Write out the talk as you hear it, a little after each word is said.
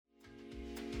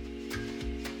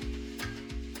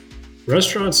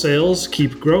Restaurant sales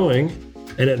keep growing,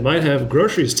 and it might have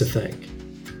groceries to thank.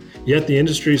 Yet the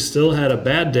industry still had a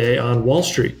bad day on Wall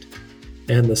Street,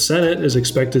 and the Senate is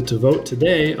expected to vote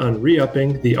today on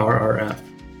re-upping the RRF.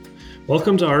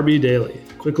 Welcome to RB Daily,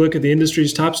 a quick look at the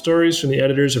industry's top stories from the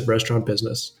editors of Restaurant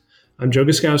Business. I'm Joe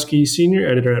Guskowski, Senior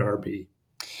Editor at RB.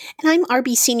 And I'm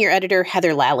RB Senior Editor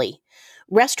Heather Lally.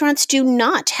 Restaurants do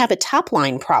not have a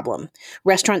top-line problem.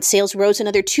 Restaurant sales rose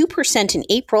another 2% in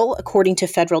April, according to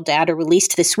federal data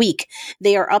released this week.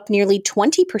 They are up nearly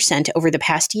 20% over the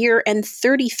past year and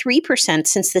 33%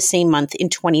 since the same month in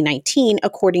 2019,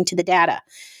 according to the data.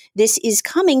 This is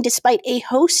coming despite a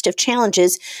host of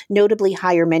challenges, notably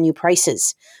higher menu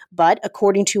prices. But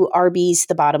according to RB's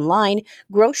The Bottom Line,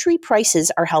 grocery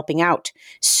prices are helping out.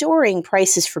 Soaring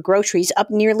prices for groceries, up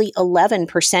nearly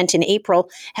 11% in April,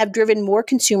 have driven more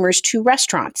consumers to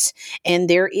restaurants. And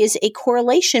there is a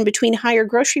correlation between higher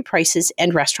grocery prices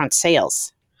and restaurant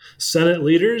sales. Senate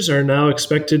leaders are now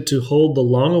expected to hold the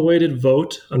long-awaited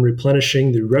vote on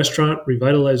replenishing the Restaurant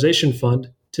Revitalization Fund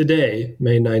today,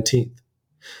 May 19th.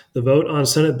 The vote on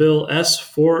Senate Bill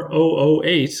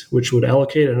S-4008, which would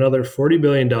allocate another $40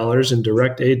 billion in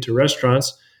direct aid to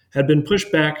restaurants, had been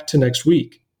pushed back to next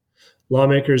week.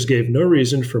 Lawmakers gave no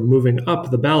reason for moving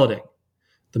up the balloting.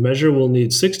 The measure will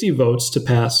need 60 votes to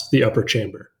pass the upper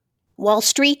chamber. Wall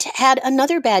Street had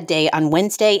another bad day on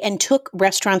Wednesday and took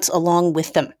restaurants along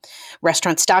with them.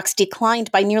 Restaurant stocks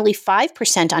declined by nearly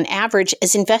 5% on average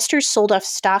as investors sold off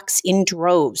stocks in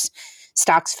droves.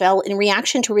 Stocks fell in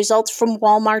reaction to results from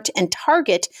Walmart and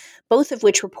Target, both of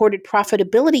which reported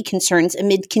profitability concerns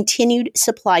amid continued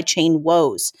supply chain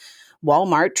woes.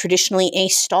 Walmart, traditionally a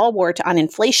stalwart on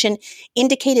inflation,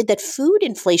 indicated that food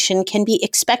inflation can be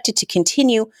expected to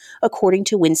continue, according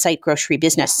to Winsight Grocery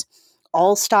Business.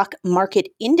 All stock market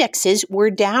indexes were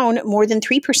down more than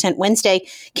 3% Wednesday,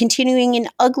 continuing an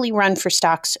ugly run for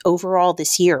stocks overall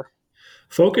this year.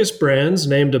 Focus Brands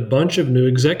named a bunch of new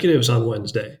executives on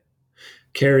Wednesday.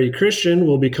 Carrie Christian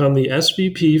will become the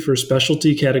SVP for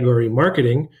Specialty Category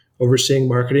Marketing, overseeing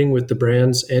marketing with the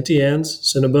brands Auntie Anne's,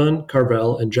 Cinnabon,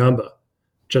 Carvel, and Jamba.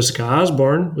 Jessica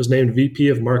Osborne was named VP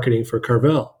of Marketing for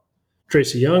Carvel.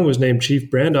 Tracy Young was named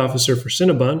Chief Brand Officer for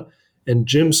Cinnabon, and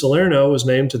Jim Salerno was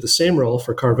named to the same role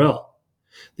for Carvel.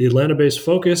 The Atlanta-based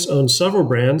Focus owns several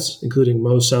brands, including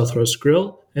Moe's Southwest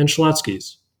Grill and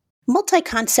Schlotzsky's.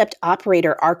 Multi-concept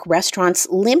operator Ark Restaurants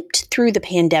limped through the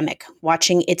pandemic,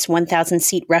 watching its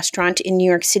 1,000-seat restaurant in New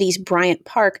York City's Bryant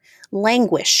Park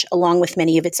languish, along with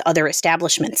many of its other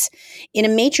establishments. In a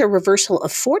major reversal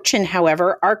of fortune,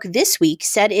 however, Ark this week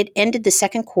said it ended the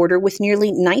second quarter with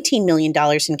nearly $19 million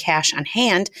in cash on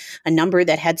hand, a number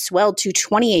that had swelled to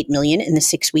 $28 million in the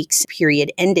 6 weeks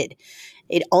period ended.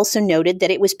 It also noted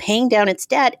that it was paying down its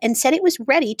debt and said it was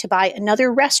ready to buy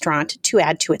another restaurant to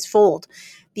add to its fold.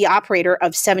 The operator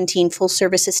of 17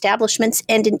 full-service establishments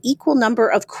and an equal number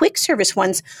of quick-service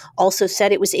ones also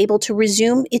said it was able to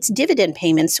resume its dividend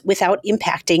payments without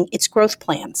impacting its growth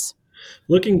plans.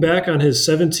 Looking back on his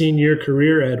 17-year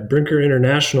career at Brinker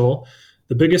International,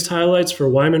 the biggest highlights for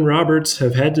Wyman Roberts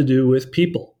have had to do with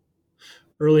people.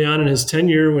 Early on in his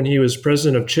tenure when he was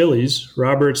president of Chili's,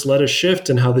 Roberts led a shift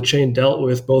in how the chain dealt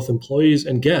with both employees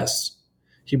and guests.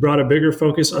 He brought a bigger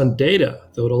focus on data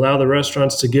that would allow the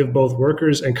restaurants to give both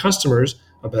workers and customers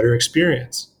a better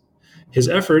experience. His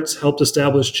efforts helped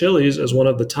establish Chili's as one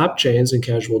of the top chains in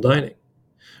casual dining.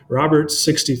 Roberts,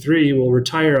 63, will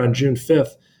retire on June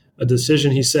 5th, a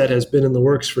decision he said has been in the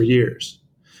works for years.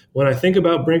 "When I think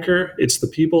about Brinker, it's the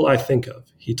people I think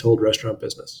of," he told Restaurant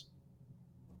Business.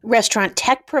 Restaurant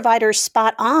tech provider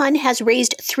Spot On has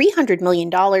raised $300 million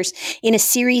in a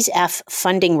Series F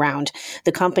funding round.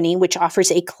 The company, which offers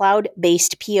a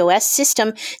cloud-based POS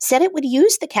system, said it would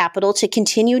use the capital to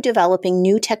continue developing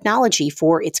new technology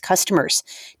for its customers.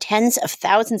 Tens of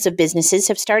thousands of businesses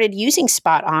have started using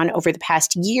Spot On over the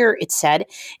past year, it said,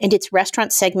 and its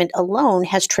restaurant segment alone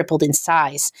has tripled in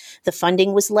size. The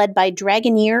funding was led by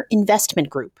Dragoneer Investment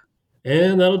Group.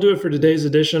 And that'll do it for today's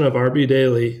edition of RB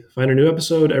Daily. Find a new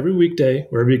episode every weekday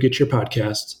wherever you get your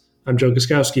podcasts. I'm Joe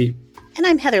Guskowski. And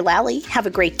I'm Heather Lally. Have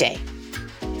a great day.